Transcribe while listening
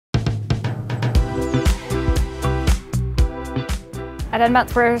At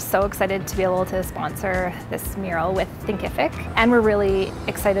Unbounce, we're so excited to be able to sponsor this mural with Thinkific, and we're really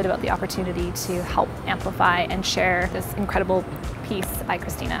excited about the opportunity to help amplify and share this incredible piece by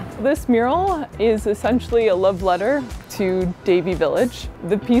Christina. This mural is essentially a love letter to Davie Village.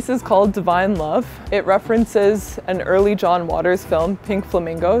 The piece is called Divine Love. It references an early John Waters film, Pink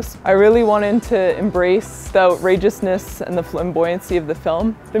Flamingos. I really wanted to embrace the outrageousness and the flamboyancy of the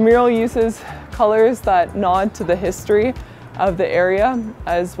film. The mural uses colors that nod to the history of the area,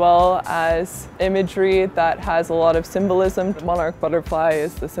 as well as imagery that has a lot of symbolism. The monarch butterfly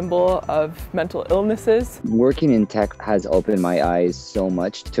is the symbol of mental illnesses. Working in tech has opened my eyes so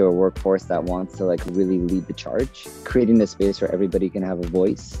much to a workforce that wants to really lead the charge. Creating a space where everybody can have a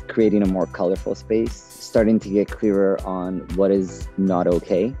voice, creating a more colorful space, starting to get clearer on what is not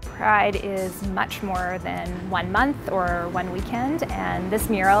okay. Pride is much more than 1 month or 1 weekend, and this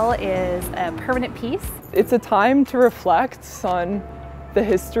mural is a permanent piece. It's a time to reflect on the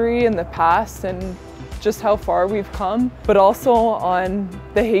history and the past and just how far we've come, but also on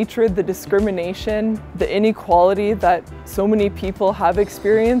the hatred, the discrimination, the inequality that so many people have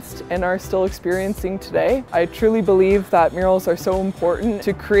experienced and are still experiencing today. I truly believe that murals are so important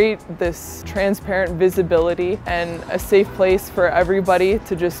to create this transparent visibility and a safe place for everybody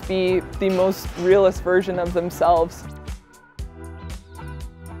to just be the most realist version of themselves.